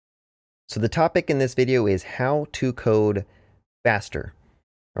So the topic in this video is how to code faster,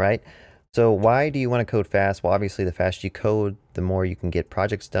 right? So why do you want to code fast? Well, obviously the faster you code, the more you can get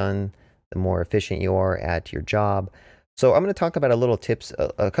projects done, the more efficient you are at your job. So I'm going to talk about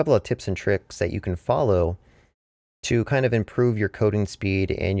a couple of tips and tricks that you can follow to kind of improve your coding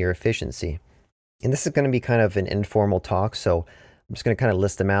speed and your efficiency. And this is going to be kind of an informal talk, so I'm just going to kind of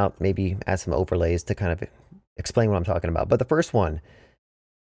list them out, maybe add some overlays to kind of explain what I'm talking about. But the first one,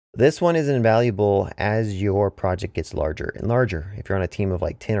 this one is invaluable as your project gets larger and larger. If you're on a team of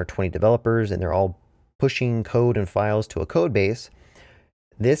like 10 or 20 developers and they're all pushing code and files to a code base,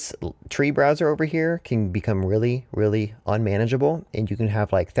 this tree browser over here can become really, really unmanageable, and you can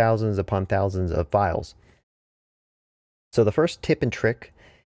have like thousands upon thousands of files. So the first tip and trick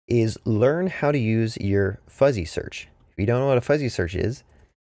is learn how to use your fuzzy search. If you don't know what a fuzzy search is,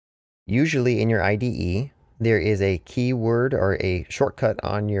 usually in your IDE, there is a keyword or a shortcut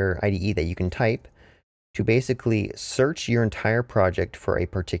on your IDE that you can type to basically search your entire project for a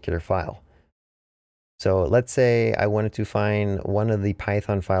particular file. So let's say I wanted to find one of the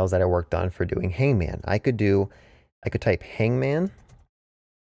Python files that I worked on for doing Hangman. I could type Hangman,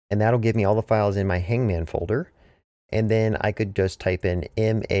 and that'll give me all the files in my Hangman folder. And then I could just type in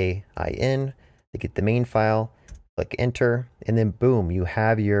MAIN to get the main file, click enter, and then boom, you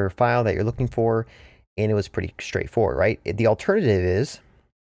have your file that you're looking for. And it was pretty straightforward, right? The alternative is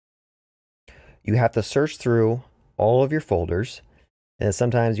you have to search through all of your folders, and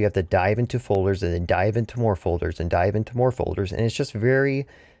sometimes you have to dive into folders and then dive into more folders and dive into more folders, and it's just very,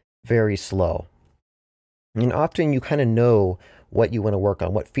 very slow. And often you kind of know what you want to work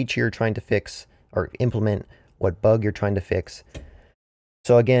on, what feature you're trying to fix or implement, what bug you're trying to fix.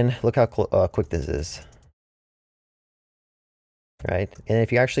 So again, look how quick this is. Right? And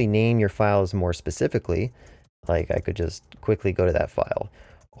if you actually name your files more specifically, like I could just quickly go to that file,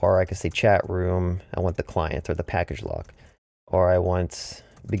 or I could say chat room, I want the client or the package lock, or I want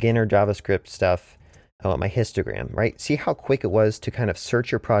beginner JavaScript stuff, I want my histogram, right? See how quick it was to kind of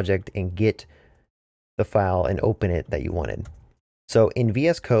search your project and get the file and open it that you wanted. So in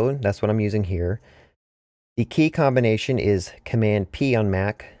VS Code, that's what I'm using here. The key combination is Command P on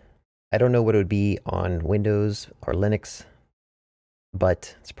Mac. I don't know what it would be on Windows or Linux,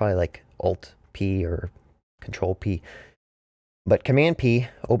 but it's probably like Alt P or Control P. But Command P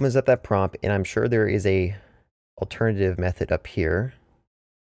opens up that prompt, and I'm sure there is a alternative method up here.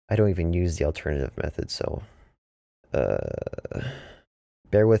 I don't even use the alternative method, so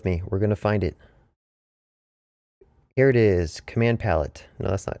bear with me. We're gonna find it. Here it is, Command Palette. No,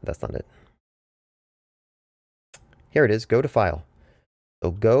 that's not it. Here it is, go to File.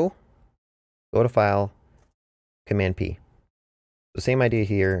 So go to File, Command P. The same idea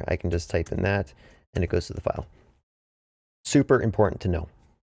here, I can just type in that and it goes to the file. Super important to know.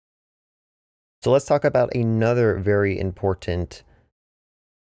 So let's talk about another very important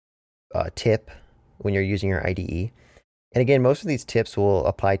tip when you're using your IDE. And again, most of these tips will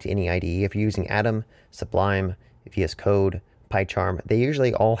apply to any IDE. If you're using Atom, Sublime, VSCode, PyCharm, they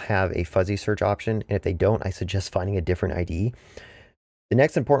usually all have a fuzzy search option. And if they don't, I suggest finding a different IDE. The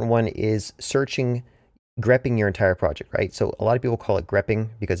next important one is grepping your entire project, right? So a lot of people call it grepping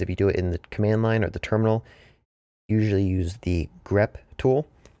because if you do it in the command line or the terminal, you usually use the grep tool.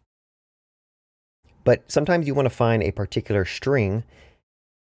 But sometimes you want to find a particular string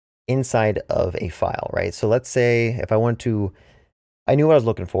inside of a file, right? So let's say if I want to, I knew what I was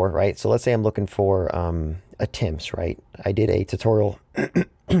looking for, right? So let's say I'm looking for attempts, right? I did a tutorial,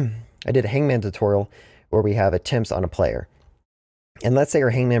 I did a Hangman tutorial where we have attempts on a player. And let's say our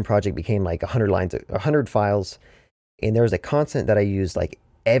Hangman project became like 100 files, and there was a constant that I used like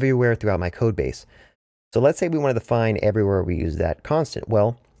everywhere throughout my code base. So let's say we wanted to find everywhere we use that constant.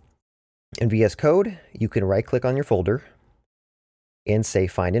 Well, in VS Code, you can right click on your folder and say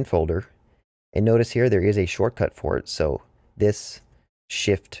find in folder. And notice here, there is a shortcut for it. So this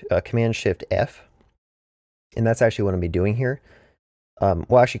Command Shift F, and that's actually what I'm going to be doing here.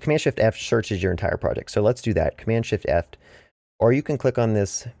 Well, actually Command Shift F searches your entire project. So let's do that. Command Shift F. Or you can click on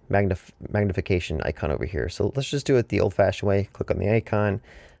this magnification icon over here. So let's just do it the old-fashioned way. Click on the icon.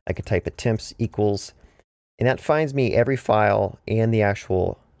 I could type attempts equals, and that finds me every file and the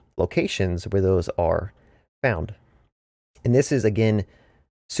actual locations where those are found. And this is, again,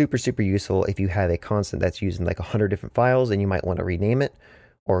 super, super useful if you have a constant that's used in like 100 different files and you might want to rename it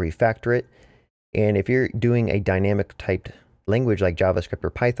or refactor it. And if you're doing a dynamic typed language like JavaScript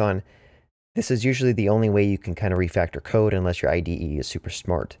or Python, this is usually the only way you can kind of refactor code unless your IDE is super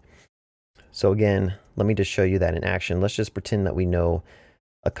smart. So again, let me just show you that in action. Let's just pretend that we know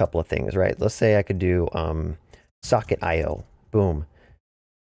a couple of things, right? Let's say I could do socket IO. Boom.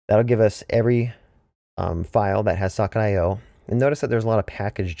 That'll give us every file that has socket.io. And notice that there's a lot of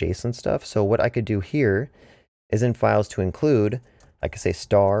packaged JSON stuff. So what I could do here is in files to include, I could say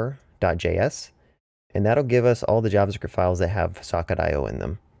star.js, and that'll give us all the JavaScript files that have socket.io in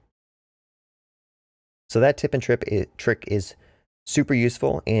them. So that tip and trick is super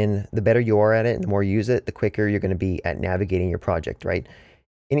useful, and the better you are at it and the more you use it, the quicker you're going to be at navigating your project, right?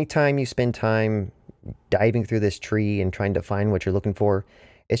 Anytime you spend time diving through this tree and trying to find what you're looking for,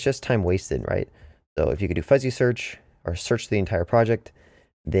 it's just time wasted, right? So if you could do fuzzy search or search the entire project,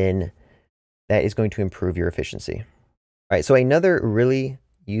 then that is going to improve your efficiency. All right, so another really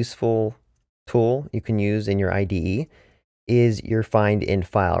useful tool you can use in your IDE is your find in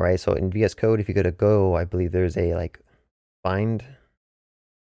file, right? So in VS Code, if you go to Go, I believe there's a like find.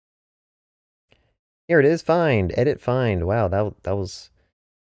 Here it is, find, edit find. Wow, that was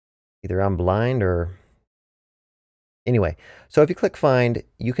either I'm blind or anyway. So if you click find,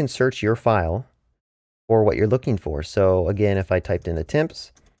 you can search your file for what you're looking for. So again, if I typed in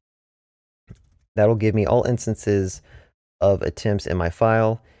attempts, that'll give me all instances of attempts in my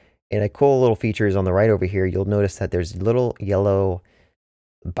file. And a cool little feature is on the right over here. You'll notice that there's little yellow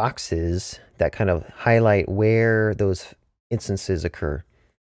boxes that kind of highlight where those instances occur.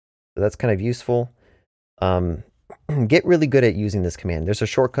 So that's kind of useful. Get really good at using this command. There's a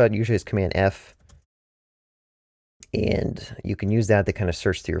shortcut, usually it's Command F, and you can use that to kind of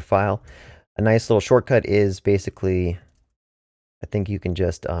search through your file. A nice little shortcut is basically, I think you can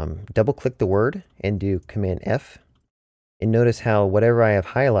just double click the word and do Command F, and notice how whatever I have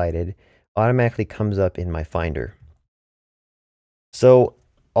highlighted automatically comes up in my Finder. So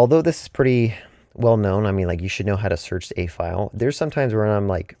although this is pretty well known, I mean, like, you should know how to search a file, there's sometimes where I'm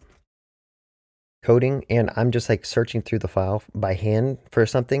like coding and I'm just like searching through the file by hand for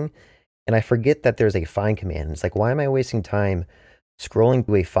something, and I forget that there's a find command. It's like, why am I wasting time scrolling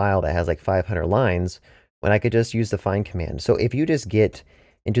through a file that has like 500 lines when I could just use the find command? So if you just get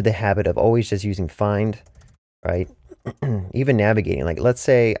into the habit of always just using find, right? Even navigating, like let's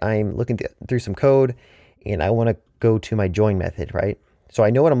say I'm looking through some code and I want to go to my join method, right? So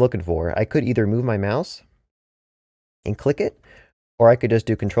I know what I'm looking for. I could either move my mouse and click it, or I could just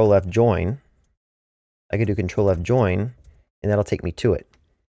do Control F join. I could do Control F join, and that'll take me to it.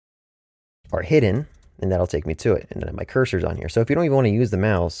 Or hidden, and that'll take me to it. And then my cursor's on here. So if you don't even want to use the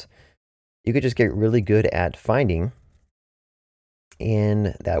mouse, you could just get really good at finding,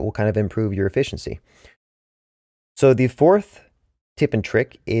 and that will kind of improve your efficiency. So the fourth tip and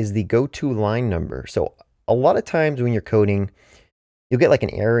trick is the go-to line number. So a lot of times when you're coding, you'll get like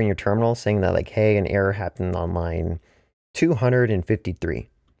an error in your terminal saying that like, hey, an error happened on line 253.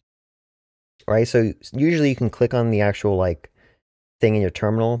 Right? So usually you can click on the actual like thing in your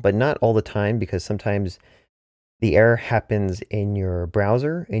terminal, but not all the time, because sometimes the error happens in your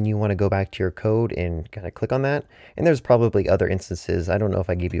browser and you want to go back to your code and kind of click on that. And there's probably other instances. I don't know if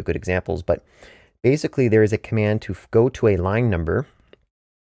I gave you good examples, but basically there is a command to go to a line number,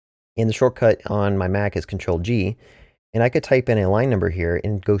 and the shortcut on my Mac is Control G, and I could type in a line number here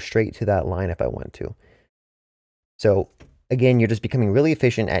and go straight to that line if I want to. So again, you're just becoming really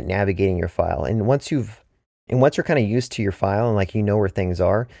efficient at navigating your file. And once you're kind of used to your file and like you know where things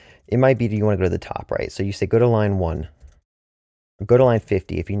are, it might be that you want to go to the top, right? So you say go to line 1, or go to line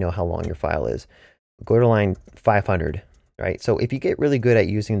 50 if you know how long your file is. Go to line 500, right? So if you get really good at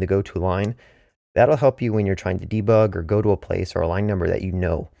using the go to line, that'll help you when you're trying to debug or go to a place or a line number that you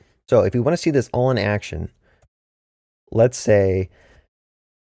know. So if you want to see this all in action, let's say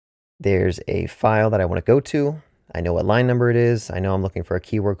there's a file that I want to go to. I know what line number it is. I know I'm looking for a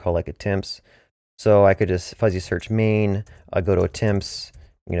keyword called like attempts. So I could just fuzzy search main, I'll go to attempts,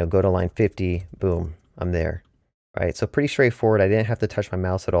 go to line 50, boom, I'm there, right? So pretty straightforward. I didn't have to touch my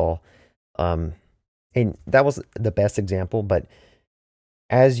mouse at all. And that was the best example, but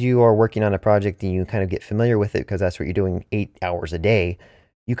as you are working on a project and you kind of get familiar with it, because that's what you're doing 8 hours a day,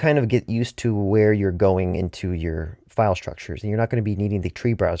 you kind of get used to where you're going into your file structures, and you're not going to be needing the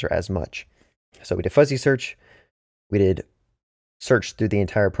tree browser as much. So we did fuzzy search, we did search through the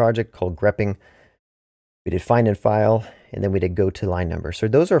entire project called grepping, we did find in file, and then we did go to line number. So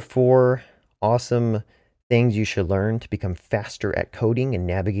those are 4 awesome things you should learn to become faster at coding and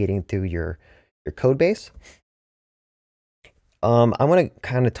navigating through your code base. I want to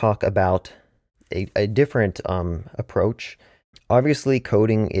kind of talk about a different approach. Obviously,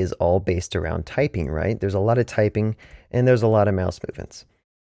 coding is all based around typing, right? There's a lot of typing and there's a lot of mouse movements.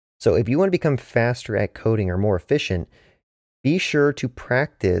 So if you want to become faster at coding or more efficient, be sure to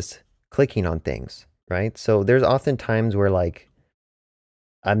practice clicking on things, right? So there's often times where like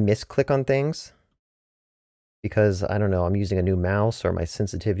I misclick on things because I don't know, I'm using a new mouse or my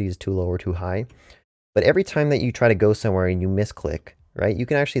sensitivity is too low or too high. But every time that you try to go somewhere and you misclick, right, you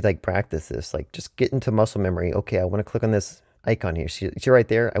can actually like practice this, like just get into muscle memory. Okay, I want to click on this icon here. See right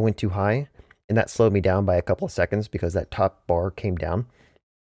there, I went too high and that slowed me down by a couple of seconds because that top bar came down,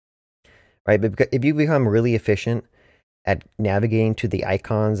 right? But if you become really efficient at navigating to the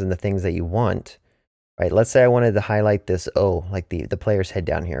icons and the things that you want, right? Let's say I wanted to highlight this O, like the player's head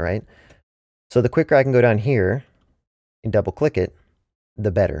down here, right? So the quicker I can go down here and double click it,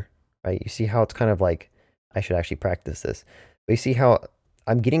 the better, right? You see how it's kind of like, I should actually practice this. But you see how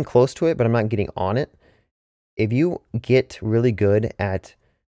I'm getting close to it, but I'm not getting on it. If you get really good at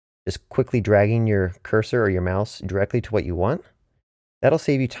just quickly dragging your cursor or your mouse directly to what you want, that'll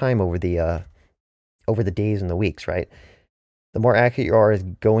save you time over the days and the weeks, right? The more accurate you are is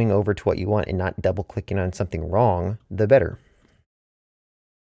going over to what you want and not double clicking on something wrong, the better.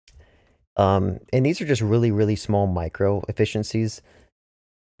 And these are just really, really small micro efficiencies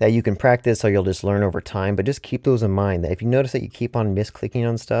that you can practice or you'll just learn over time. But just keep those in mind, that if you notice that you keep on misclicking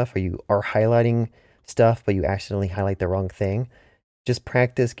on stuff or you are highlighting stuff, but you accidentally highlight the wrong thing, just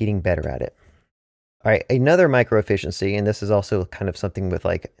practice getting better at it. All right, another micro efficiency, and this is also kind of something with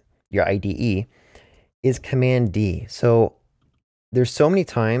like your IDE, is Command D. So there's so many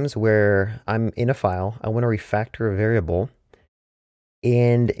times where I'm in a file, I want to refactor a variable,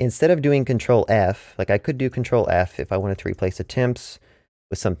 and instead of doing Control F, like I could do Control F if I wanted to replace attempts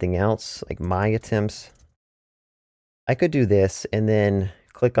with something else, like my attempts, I could do this and then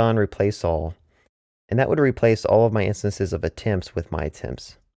click on Replace All, and that would replace all of my instances of attempts with my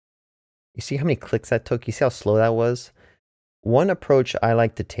attempts. You see how many clicks that took? You see how slow that was? One approach I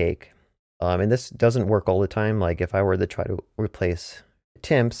like to take, and this doesn't work all the time, like if I were to try to replace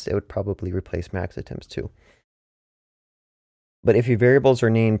attempts, it would probably replace max attempts too. But if your variables are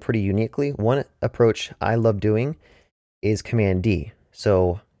named pretty uniquely, one approach I love doing is Command D.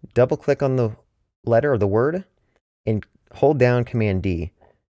 So double click on the letter or the word and hold down Command D,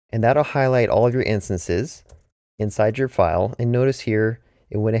 and that'll highlight all of your instances inside your file. And notice here,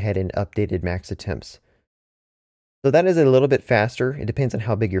 it went ahead and updated max attempts. So that is a little bit faster. It depends on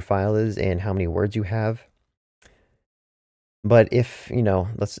how big your file is and how many words you have. But if, you know,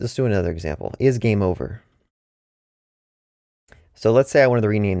 let's do another example. Is game over? So let's say I wanted to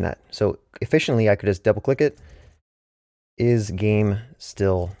rename that. So efficiently, I could just double click it. Is game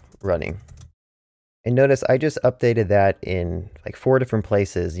still running? And notice I just updated that in like 4 different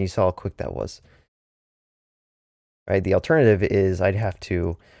places, and you saw how quick that was. Right? The alternative is I'd have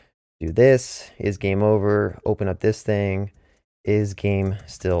to do this, is game over, open up this thing, is game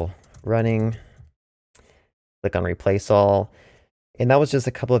still running, click on replace all. And that was just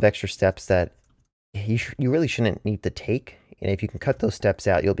a couple of extra steps that you really shouldn't need to take. And if you can cut those steps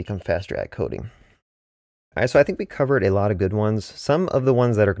out, you'll become faster at coding. All right, so I think we covered a lot of good ones. Some of the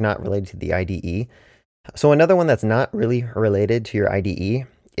ones that are not related to the IDE. So another one that's not really related to your IDE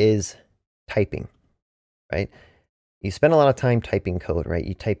is typing, right? You spend a lot of time typing code, right?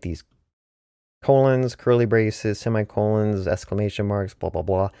 You type these colons, curly braces, semicolons, exclamation marks, blah, blah,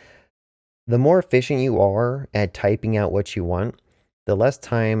 blah. The more efficient you are at typing out what you want, the less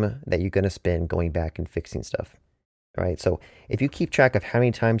time that you're going to spend going back and fixing stuff, right? So if you keep track of how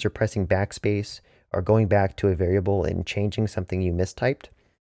many times you're pressing backspace or going back to a variable and changing something you mistyped,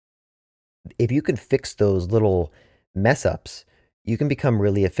 if you can fix those little mess ups, you can become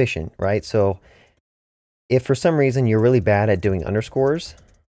really efficient, right? So if for some reason you're really bad at doing underscores,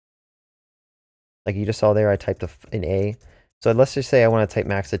 like you just saw there, I typed an A. So let's just say I want to type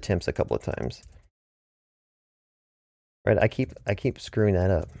max attempts a couple of times. Right? I keep screwing that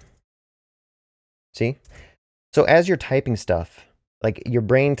up. See? So as you're typing stuff, like your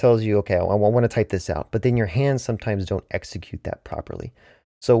brain tells you, okay, I want to type this out, but then your hands sometimes don't execute that properly.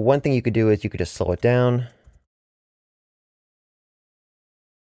 So one thing you could do is you could just slow it down.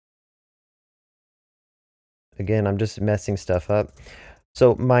 Again, I'm just messing stuff up.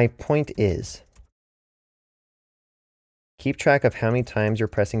 So my point is, keep track of how many times you're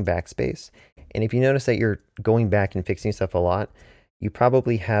pressing backspace. And if you notice that you're going back and fixing stuff a lot, you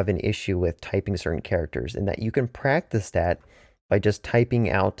probably have an issue with typing certain characters, and that you can practice that by just typing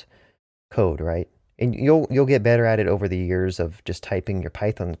out code, right? And you'll get better at it over the years of just typing your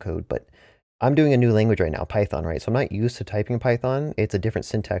Python code. But I'm doing a new language right now, Python, right? So I'm not used to typing Python. It's a different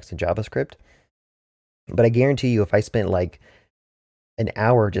syntax than JavaScript. But I guarantee you, if I spent like an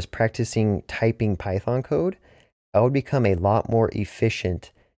hour just practicing typing Python code, I would become a lot more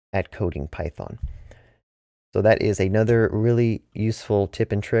efficient at coding Python. So that is another really useful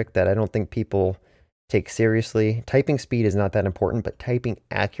tip and trick that I don't think people take seriously. Typing speed is not that important, but typing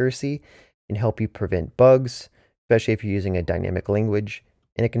accuracy and help you prevent bugs, especially if you're using a dynamic language,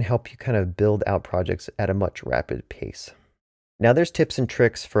 and it can help you kind of build out projects at a much rapid pace. Now there's tips and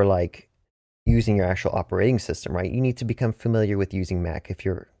tricks for like using your actual operating system, right? You need to become familiar with using Mac if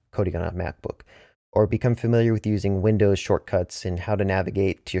you're coding on a MacBook, or become familiar with using Windows shortcuts and how to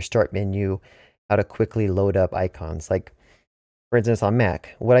navigate to your start menu, how to quickly load up icons. Like, for instance, on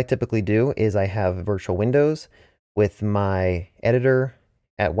Mac, what I typically do is I have virtual windows with my editor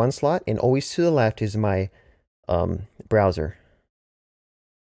at one slot, and always to the left is my browser.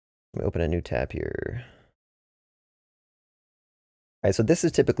 Let me open a new tab here. All right, so this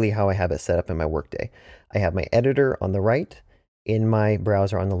is typically how I have it set up in my workday. I have my editor on the right, in my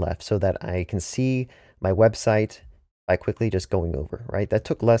browser on the left, so that I can see my website by quickly just going over, right? That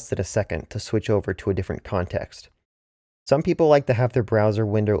took less than a second to switch over to a different context. Some people like to have their browser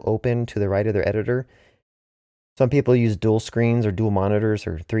window open to the right of their editor. Some people use dual screens or dual monitors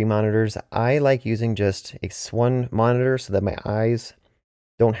or 3 monitors. I like using just one monitor so that my eyes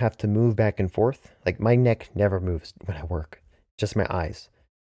don't have to move back and forth. Like, my neck never moves when I work, just my eyes.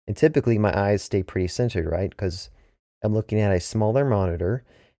 And typically my eyes stay pretty centered, right? Because I'm looking at a smaller monitor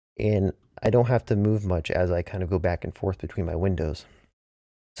and I don't have to move much as I kind of go back and forth between my windows.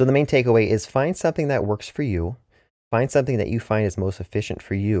 So the main takeaway is find something that works for you. Find something that you find is most efficient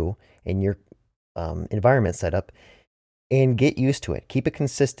for you and your environment setup, and get used to it. Keep it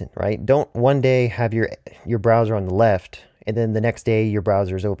consistent, right? Don't one day have your browser on the left and then the next day your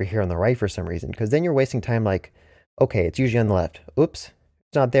browser is over here on the right for some reason, because then you're wasting time. Like, okay, it's usually on the left. Oops,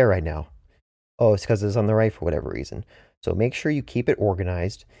 it's not there right now. Oh, it's because it's on the right for whatever reason. So make sure you keep it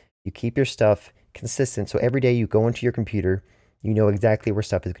organized. You keep your stuff consistent. So every day you go into your computer, you know exactly where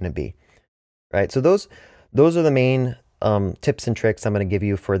stuff is going to be, right? So those are the main tips and tricks I'm going to give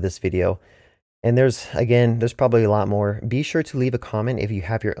you for this video. And there's probably a lot more. Be sure to leave a comment if you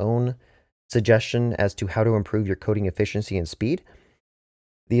have your own suggestion as to how to improve your coding efficiency and speed.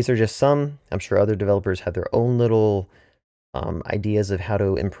 These are just some. I'm sure other developers have their own little ideas of how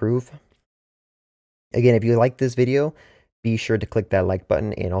to improve. Again, if you like this video, be sure to click that like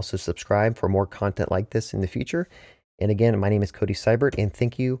button and also subscribe for more content like this in the future. And again, my name is Cody Seibert, and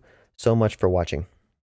thank you so much for watching.